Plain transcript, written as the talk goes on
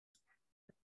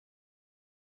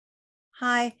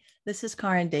Hi, this is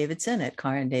Karin Davidson at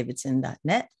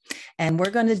karindavidson.net, and we're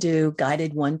going to do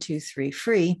guided 1, 2, 3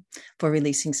 free for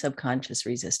releasing subconscious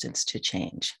resistance to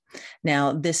change.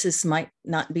 Now, might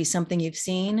not be something you've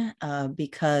seen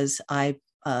because I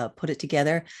put it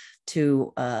together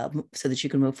so that you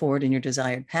can move forward in your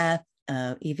desired path,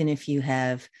 even if you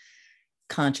have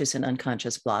conscious and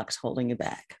unconscious blocks holding you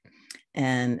back.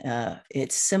 And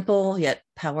it's simple yet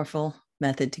powerful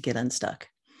method to get unstuck.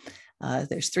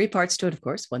 There's 3 parts to it, of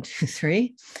course, 1, 2,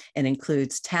 3. It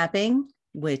includes tapping,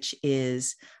 which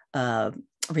is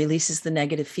releases the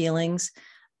negative feelings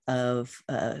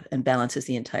and balances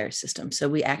the entire system. So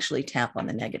we actually tap on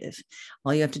the negative.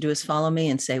 All you have to do is follow me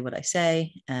and say what I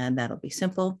say, and that'll be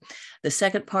simple. The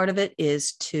second part of it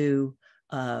is to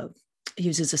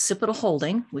uses occipital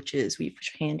holding, which is we put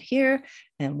your hand here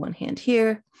and one hand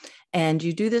here. And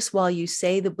you do this while you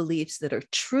say the beliefs that are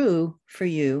true for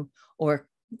you or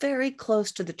very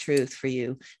close to the truth for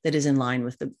you that is in line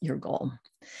with your goal.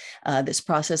 This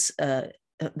process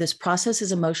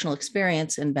is emotional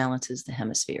experience and balances the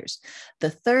hemispheres. The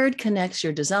third connects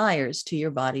your desires to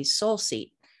your body's soul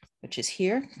seat, which is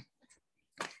here.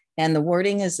 And the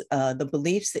wording is the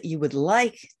beliefs that you would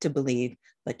like to believe,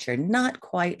 but you're not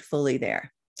quite fully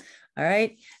there. All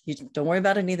right, you don't worry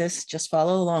about any of this. Just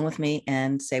follow along with me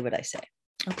and say what I say.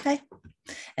 Okay.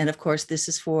 And of course, this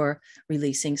is for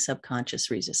releasing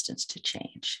subconscious resistance to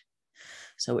change.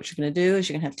 So what you're going to do is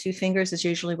you're going to have 2 fingers is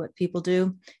usually what people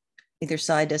do. Either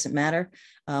side doesn't matter.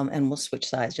 And we'll switch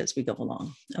sides as we go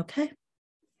along. Okay.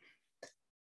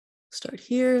 Start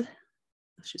here.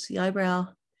 Let's just the eyebrow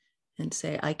and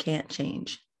say, I can't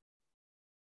change.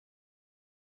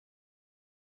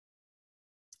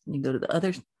 And you go to the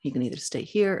other, you can either stay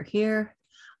here or here.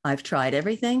 I've tried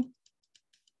everything.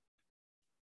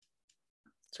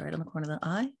 It's right on the corner of the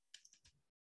eye.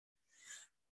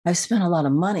 I've spent a lot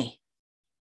of money.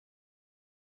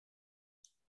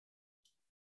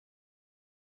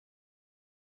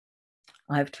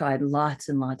 I've tried lots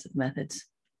and lots of methods.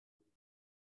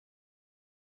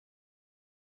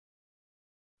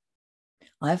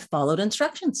 I've followed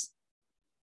instructions.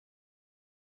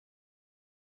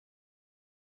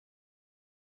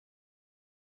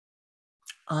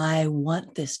 I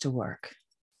want this to work.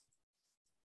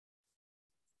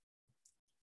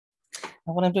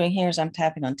 Now what I'm doing here is I'm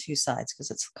tapping on 2 sides because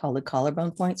it's called the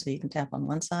collarbone point. So you can tap on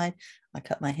one side. I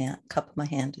cup my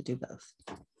hand to do both.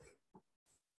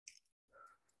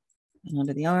 And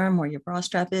under the arm where your bra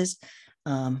strap is,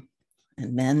 and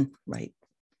men, right,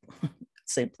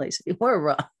 same place if you wear a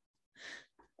bra.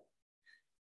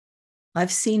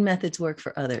 I've seen methods work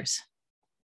for others,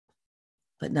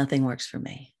 but nothing works for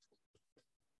me.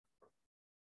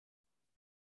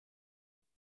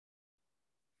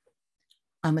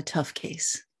 I'm a tough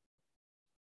case.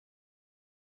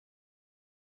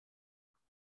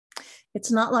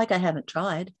 It's not like I haven't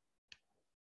tried.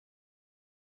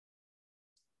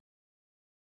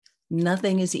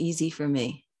 Nothing is easy for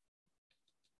me.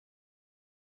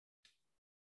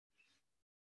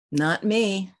 Not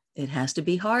me. It has to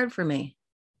be hard for me.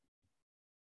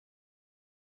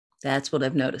 That's what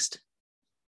I've noticed.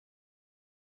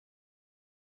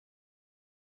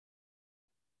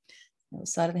 The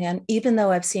side of the hand, even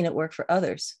though I've seen it work for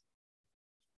others,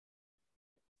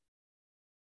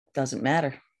 doesn't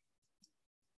matter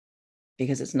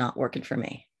because it's not working for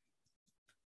me.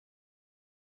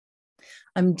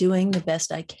 I'm doing the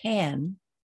best I can,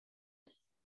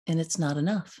 and it's not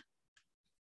enough.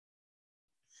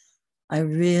 I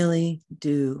really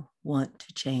do want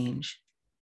to change,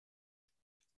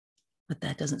 but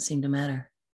that doesn't seem to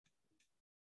matter.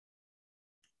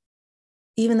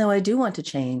 Even though I do want to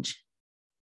change,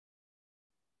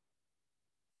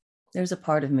 there's a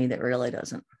part of me that really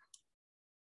doesn't.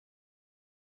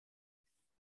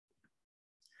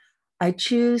 I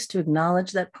choose to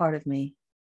acknowledge that part of me,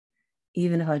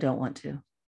 even if I don't want to.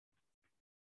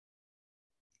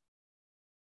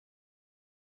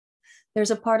 There's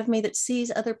a part of me that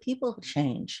sees other people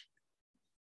change.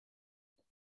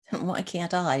 Why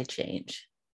can't I change?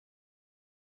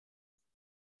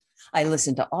 I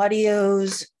listen to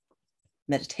audios,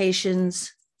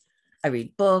 meditations, I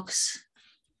read books.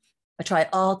 I try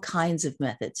all kinds of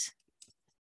methods.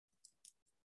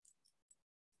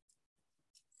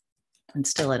 And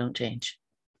still I don't change.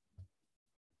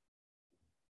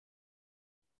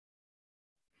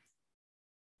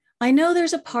 I know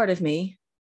there's a part of me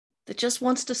that just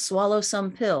wants to swallow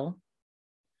some pill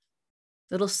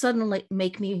that'll suddenly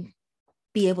make me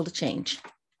be able to change.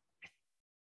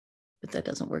 But that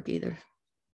doesn't work either.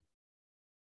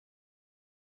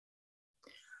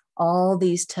 All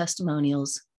these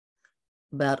testimonials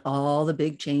about all the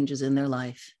big changes in their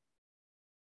life.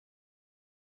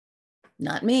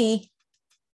 Not me.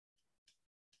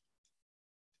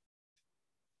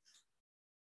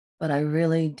 But I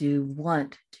really do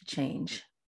want to change.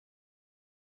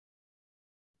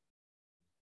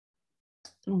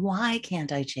 Why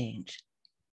can't I change?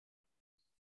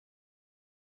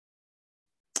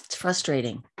 It's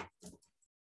frustrating.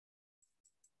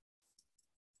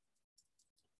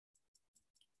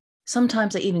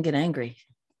 Sometimes I even get angry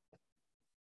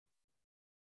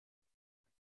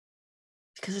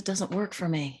because it doesn't work for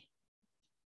me.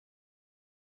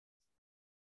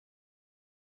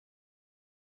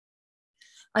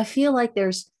 I feel like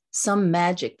there's some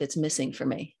magic that's missing for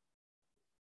me.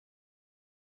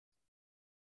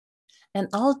 And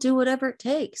I'll do whatever it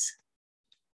takes.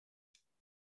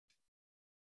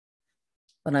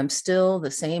 But I'm still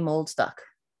the same old stuck.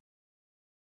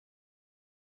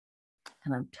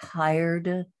 And I'm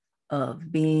tired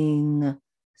of being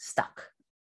stuck.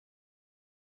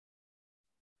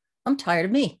 I'm tired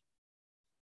of me.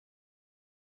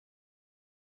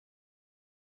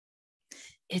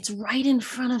 It's right in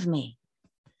front of me,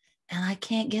 and I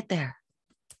can't get there,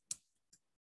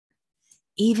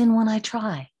 even when I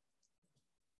try.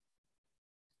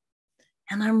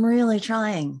 And I'm really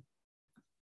trying.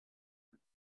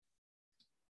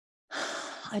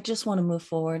 I just want to move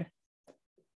forward.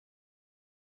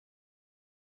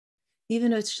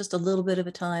 Even if it's just a little bit of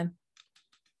a time.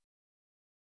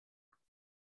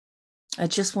 I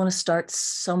just want to start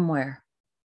somewhere.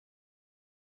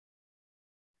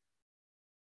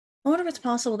 I wonder if it's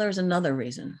possible there's another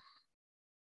reason.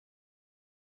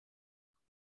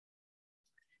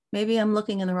 Maybe I'm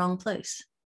looking in the wrong place.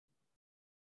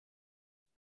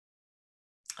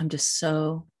 I'm just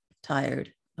so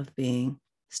tired of being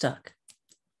stuck.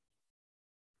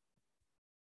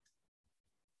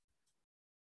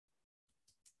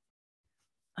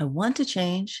 I want to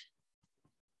change.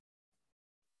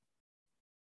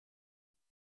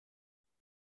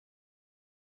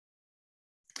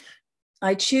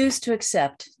 I choose to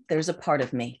accept there's a part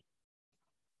of me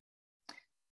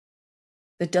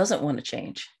that doesn't want to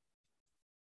change,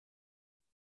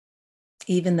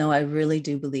 even though I really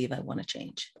do believe I want to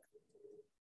change.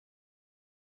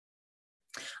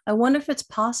 I wonder if it's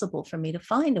possible for me to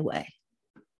find a way.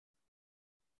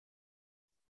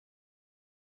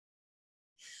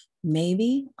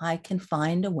 Maybe I can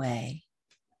find a way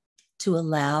to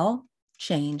allow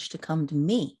change to come to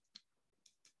me.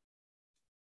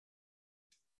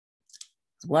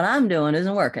 What I'm doing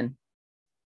isn't working.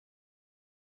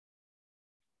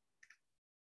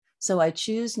 So I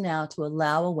choose now to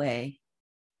allow a way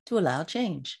to allow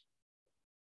change,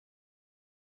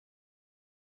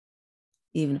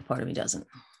 even if part of me doesn't.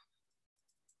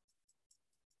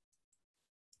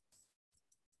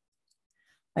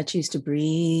 I choose to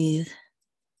breathe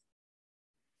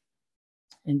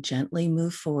and gently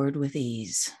move forward with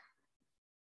ease.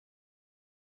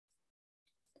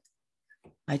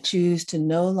 I choose to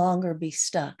no longer be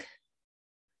stuck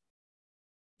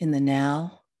in the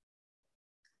now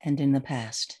and in the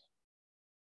past.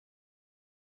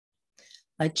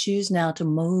 I choose now to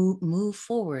move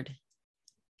forward,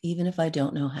 even if I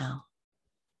don't know how.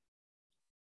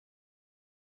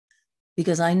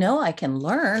 Because I know I can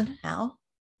learn how.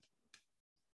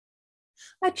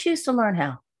 I choose to learn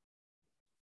how.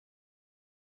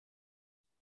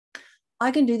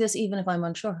 I can do this even if I'm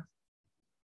unsure.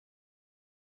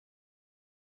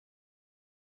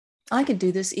 I can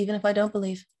do this even if I don't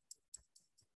believe.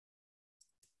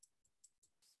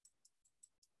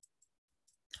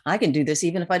 I can do this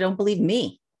even if I don't believe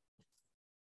me.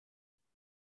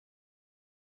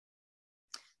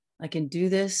 I can do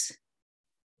this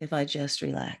if I just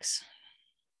relax.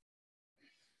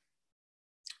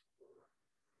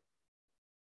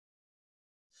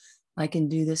 I can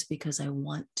do this because I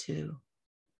want to.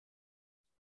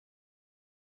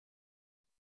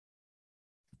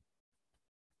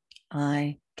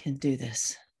 I can do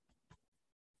this.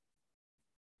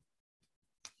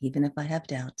 Even if I have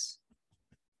doubts,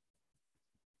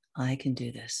 I can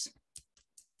do this.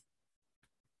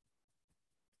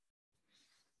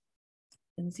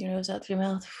 In through your nose, out through your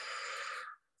mouth.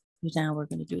 Now we're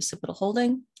going to do a sip of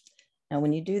holding. Now,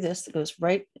 when you do this, it goes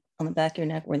right on the back of your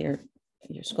neck where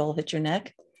your skull hits your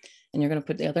neck. And you're going to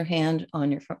put the other hand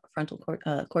on your frontal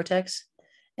cortex.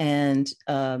 And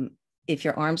if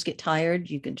your arms get tired,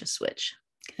 you can just switch.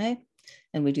 Okay.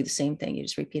 And we do the same thing. You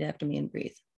just repeat after me and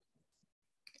breathe.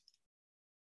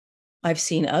 I've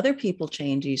seen other people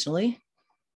change easily.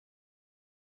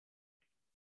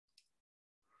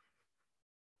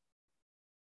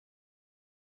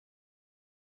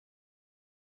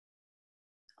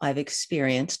 I've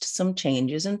experienced some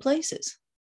changes in places.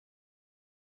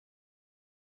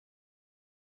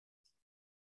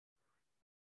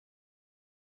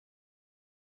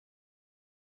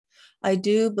 I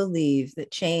do believe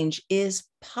that change is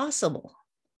possible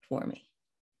for me.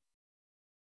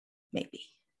 Maybe.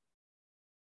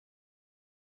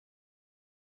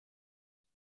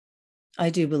 I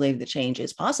do believe that change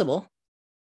is possible.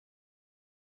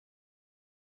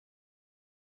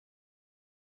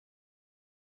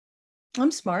 I'm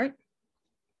smart.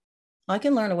 I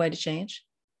can learn a way to change.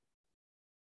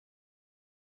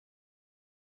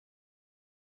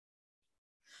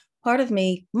 Part of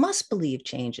me must believe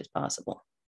change is possible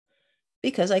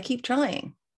because I keep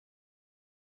trying.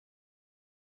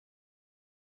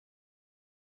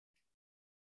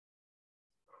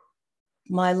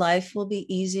 My life will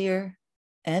be easier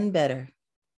and better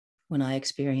when I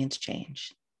experience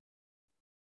change.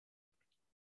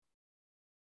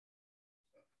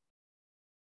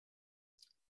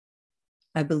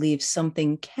 I believe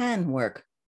something can work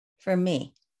for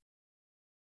me.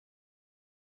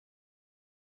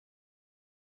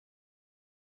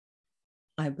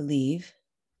 I believe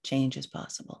change is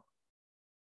possible.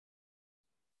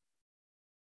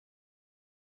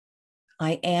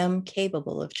 I am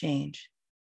capable of change.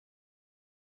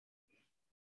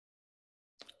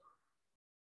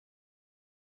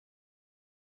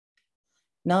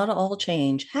 Not all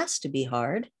change has to be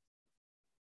hard.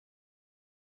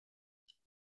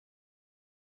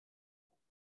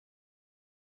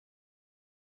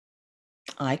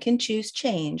 I can choose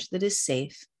change that is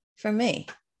safe for me.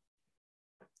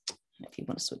 If you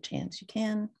want to switch hands, you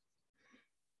can.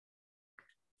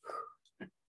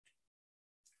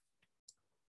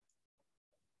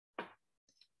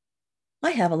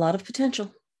 I have a lot of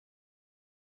potential.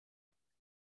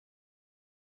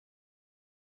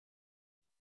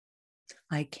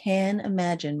 I can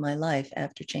imagine my life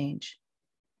after change.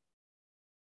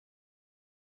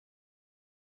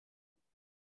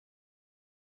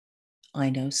 I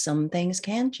know some things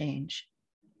can change.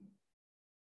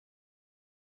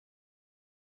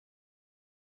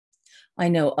 I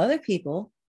know other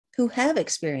people who have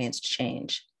experienced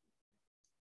change,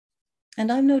 and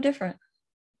I'm no different.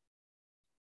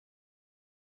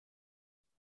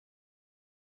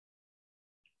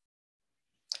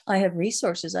 I have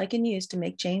resources I can use to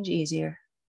make change easier.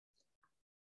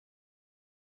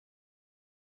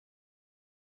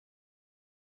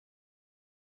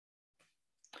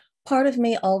 Part of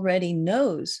me already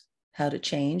knows how to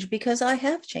change because I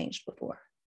have changed before.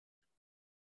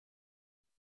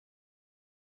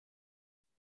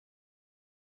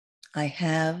 I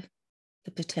have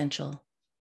the potential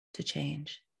to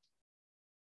change.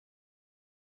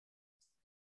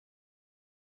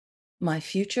 My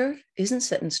future isn't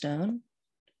set in stone.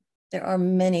 There are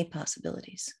many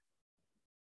possibilities.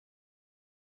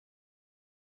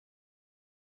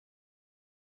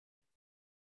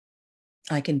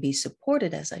 I can be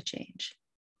supported as I change.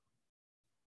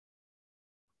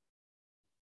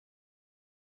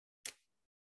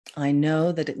 I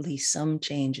know that at least some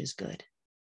change is good.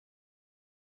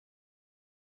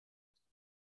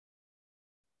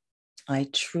 I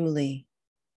truly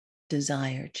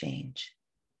desire change.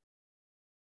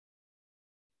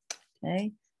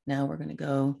 Okay, now we're going to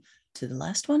go to the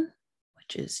last one,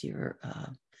 which is your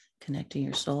connecting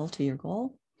your soul to your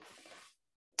goal.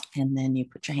 And then you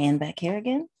put your hand back here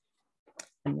again.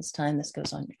 And this time this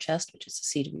goes on your chest, which is the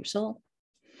seat of your soul.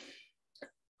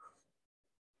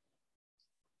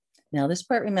 Now this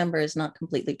part, remember, is not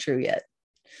completely true yet.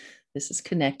 This is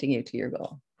connecting you to your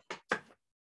goal.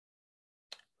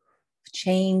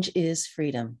 Change is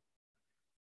freedom.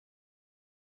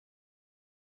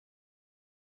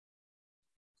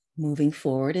 Moving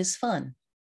forward is fun.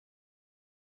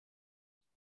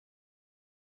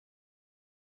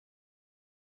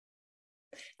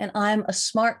 And I'm a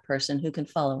smart person who can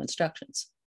follow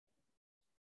instructions.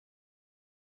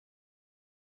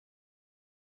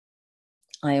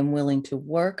 I am willing to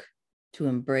work to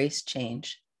embrace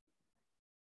change.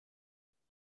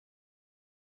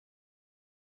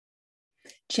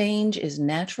 Change is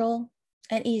natural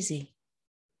and easy.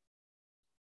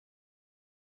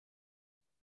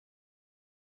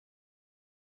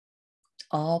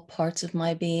 All parts of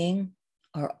my being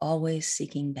are always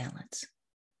seeking balance.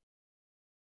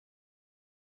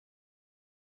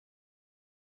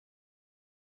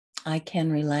 I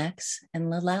can relax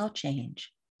and allow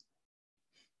change.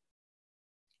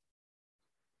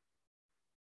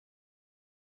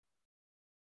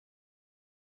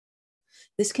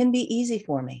 This can be easy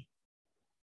for me.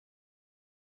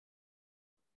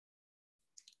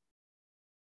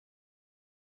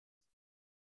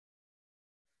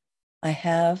 I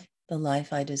have the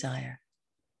life I desire.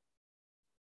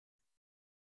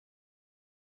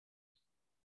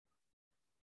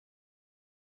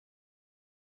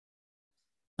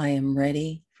 I am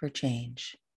ready for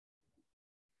change.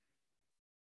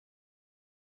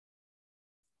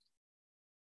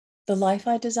 The life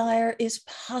I desire is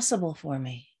possible for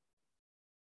me.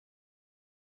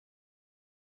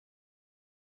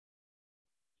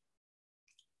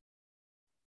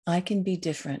 I can be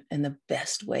different in the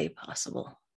best way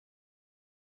possible.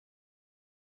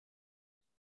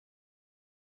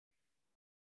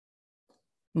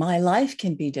 My life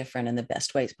can be different in the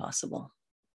best ways possible.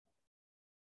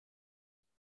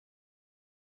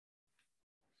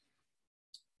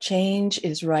 Change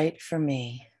is right for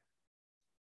me.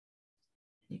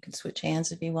 You can switch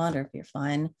hands if you want, or if you're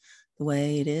fine the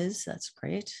way it is, that's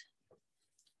great.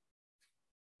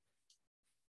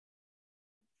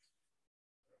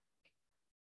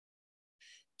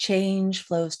 Change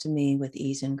flows to me with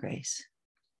ease and grace.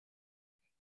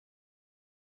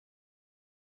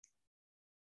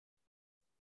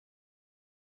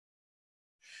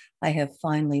 I have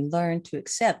finally learned to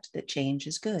accept that change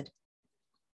is good.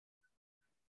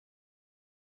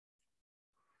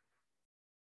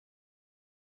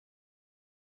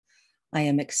 I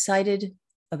am excited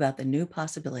about the new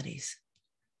possibilities.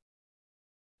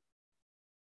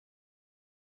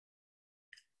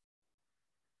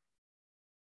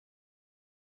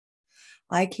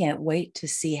 I can't wait to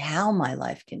see how my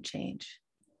life can change.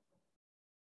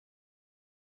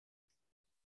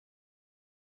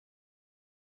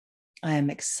 I am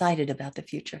excited about the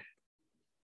future.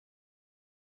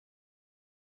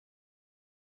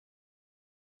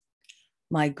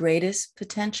 My greatest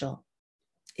potential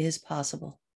is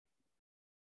possible.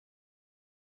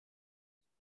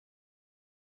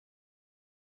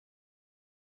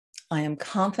 I am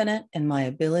confident in my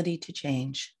ability to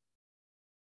change.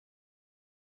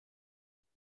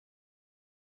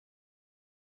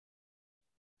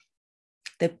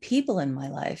 The people in my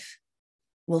life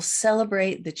will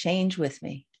celebrate the change with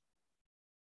me.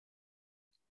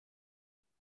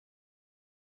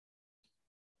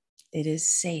 It is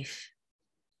safe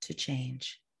to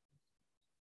change.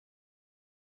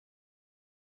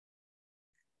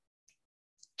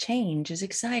 Change is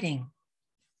exciting.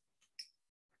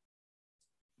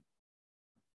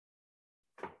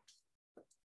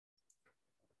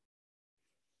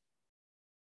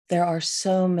 There are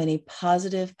so many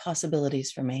positive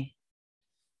possibilities for me.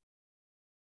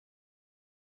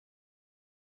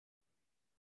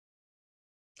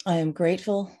 I am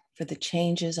grateful for the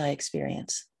changes I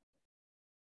experience.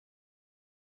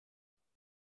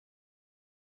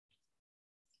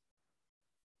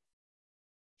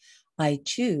 I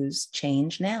choose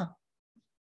change now.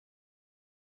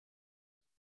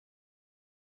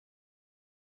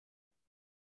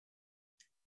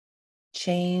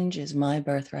 Change is my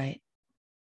birthright.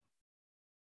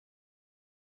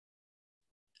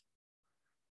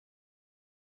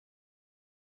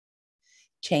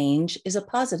 Change is a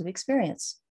positive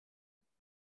experience.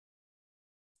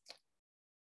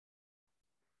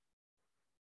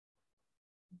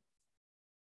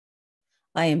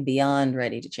 I am beyond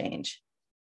ready to change.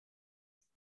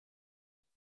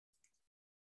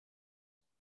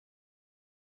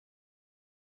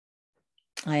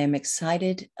 I am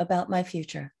excited about my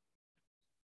future.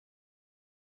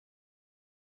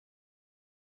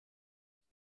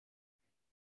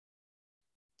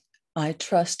 I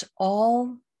trust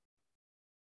all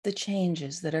the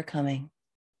changes that are coming.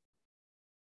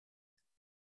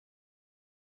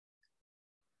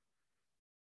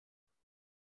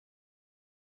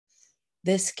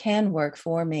 This can work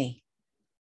for me.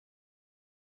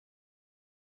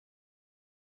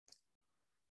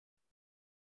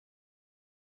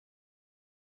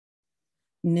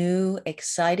 New,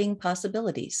 exciting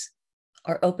possibilities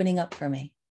are opening up for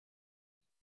me.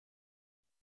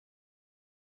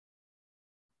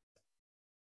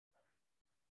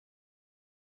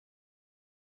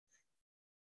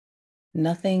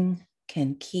 Nothing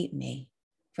can keep me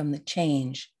from the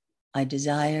change I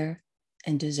desire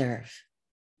and deserve.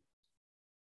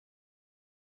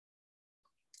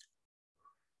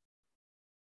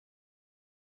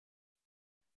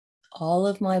 All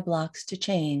of my blocks to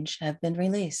change have been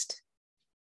released.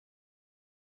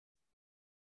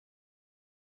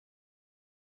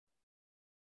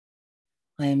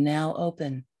 I am now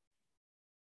open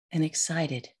and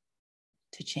excited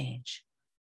to change.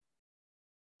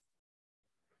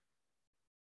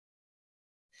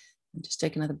 And just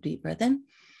take another deep breath in.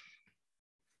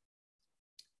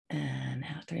 And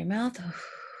out through your mouth.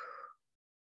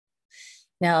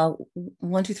 Now,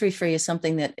 1, 2, 3 free is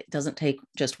something that doesn't take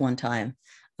just one time.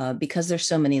 Because there's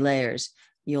so many layers,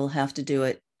 you'll have to do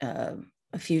it a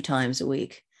few times a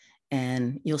week.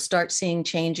 And you'll start seeing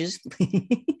changes.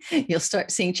 You'll start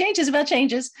seeing changes about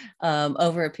changes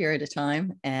over a period of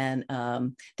time. And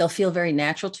they'll feel very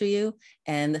natural to you.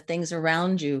 And the things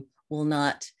around you will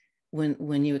not,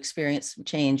 when you experience some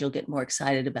change, you'll get more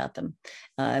excited about them.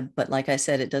 But like I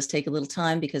said, it does take a little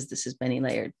time because this is many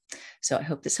layered. So I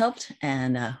hope this helped,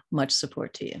 and much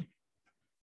support to you.